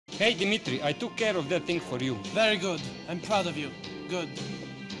Hey, Dimitri, I took care of that thing for you. Very good. I'm proud of you. Good.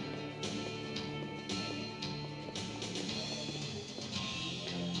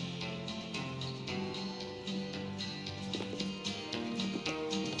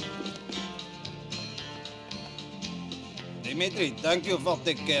 Dimitri, thank you for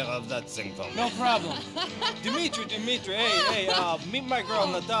taking care of that thing for me. No problem. Dimitri, hey, meet my girl,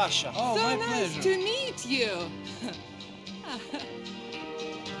 Natasha. Oh, So my nice pleasure. to meet you.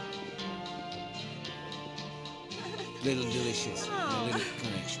 Little delicious. A little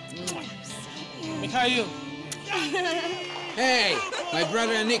connection. Mikhail. Hey, my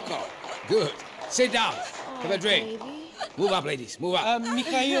brother Nico. Good. Sit down. Have a drink. Move up, ladies. Move up.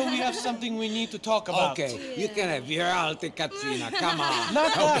 Mikhail, we have something we need to talk about. Okay, you can have your alte cazzina. Come on.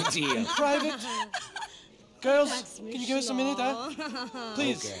 Not No that. big deal. In private. Girls, can you give us a minute, huh?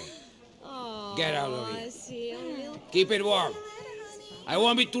 Please. Okay. Get out of here. Keep it warm. I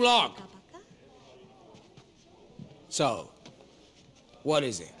won't be too long. So, what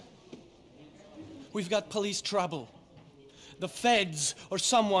is it? We've got police trouble. The feds or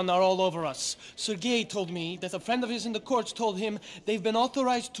someone are all over us. Sergei told me that a friend of his in the courts told him they've been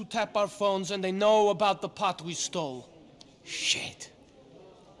authorized to tap our phones and they know about the pot we stole. Shit.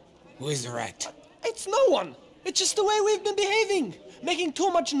 Who is the rat? It's no one. It's just the way we've been behaving. Making too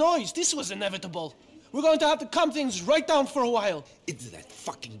much noise. This was inevitable. We're going to have to calm things right down for a while. It's that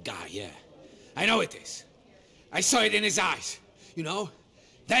fucking guy, yeah. I know it is. I saw it in his eyes. You know?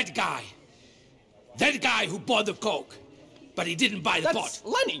 That guy. That guy who bought the coke. But he didn't buy the That's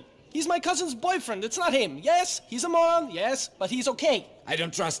pot. Lenny. He's my cousin's boyfriend. It's not him. Yes, he's a moron. Yes, but he's okay. I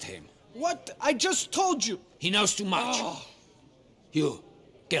don't trust him. What? I just told you. He knows too much. Oh. You,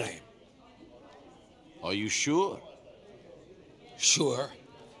 kill him. Are you sure? Sure?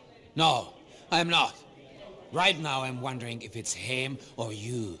 No, I'm not. Right now I'm wondering if it's him or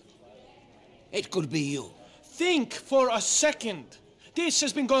you. It could be you. Think for a second. This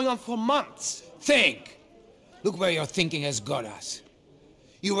has been going on for months. Think! Look where your thinking has got us.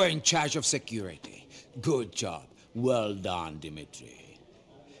 You were in charge of security. Good job. Well done, Dimitri.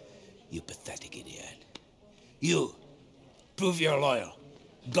 You pathetic idiot. You, prove you're loyal.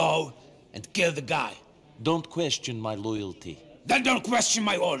 Go and kill the guy. Don't question my loyalty. Then don't question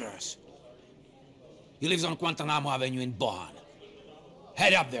my orders. He lives on Guantanamo Avenue in Bohan.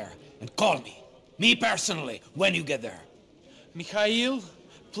 Head up there and call me. Me personally, when you get there. Mikhail,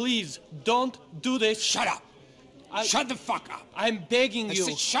 please don't do this. Shut up. Shut the fuck up. I'm begging I you.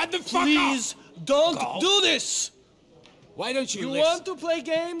 said shut the fuck up. Please don't Go. do this. Why don't you You listen? want to play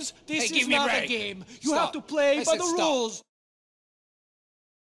games? This Hey, give is me a not a break. game. You Stop. have to play I by said the stop. rules.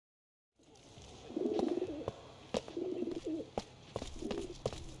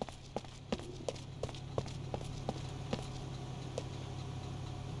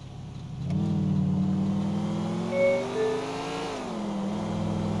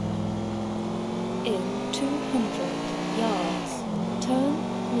 In 200 yards,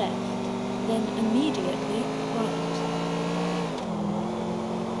 turn left, then immediately right.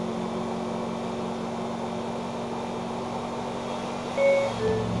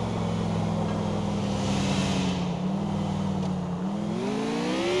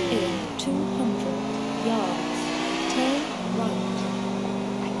 In 200 yards, turn right.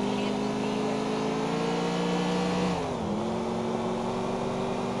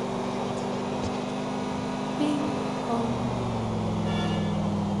 Bing bong.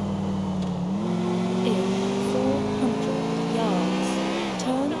 In 400 yards,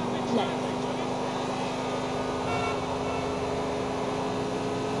 turn left.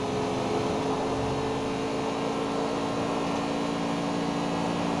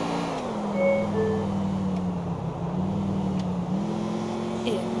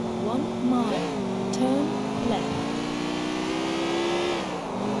 In 1 mile, turn left.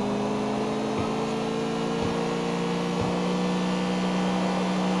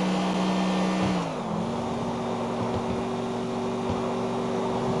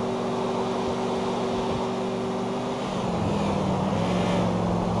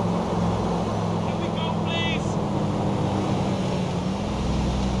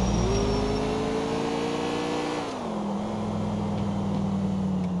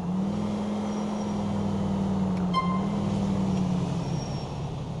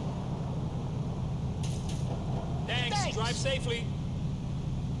 Thanks. Drive safely.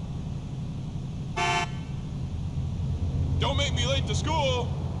 Don't make me late to school.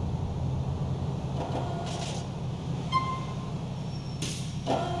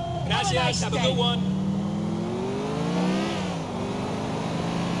 Gracias. Have a good one.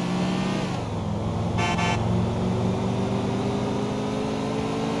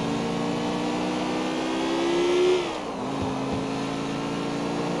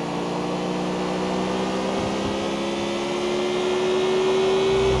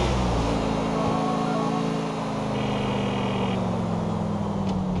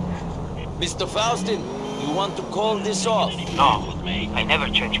 Mr. Faustin, you want to call this off? No, I never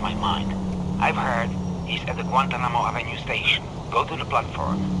change my mind. I've heard he's at the Guantanamo Avenue station. Go to the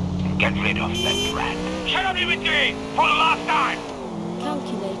platform and get rid of that rat. Shut up, Dimitri! For the last time!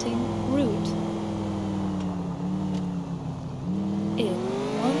 Calculating route. In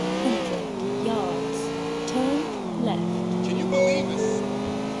 100 yards, turn left. Can you believe this?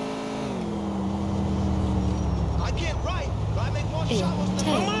 I can't write, but I make more In showers than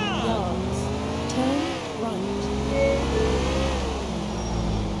 10 yards, turn right.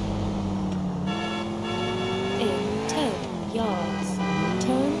 In 10 yards,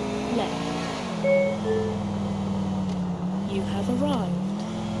 turn left. You have arrived.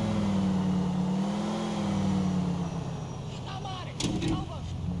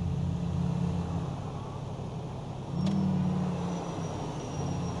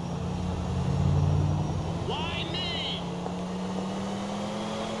 Why me?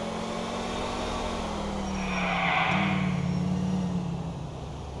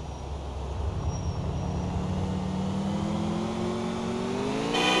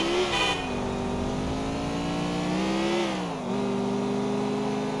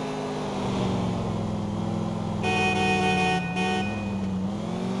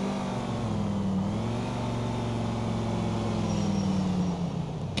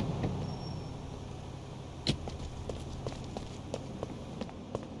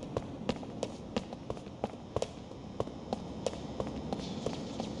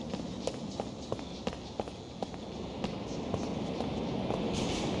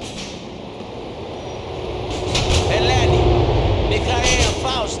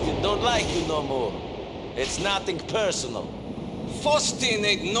 Don't like you no more. It's nothing personal. Faustin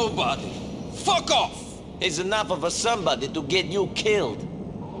ain't nobody. Fuck off! He's enough of a somebody to get you killed.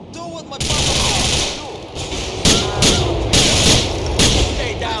 Do what my papa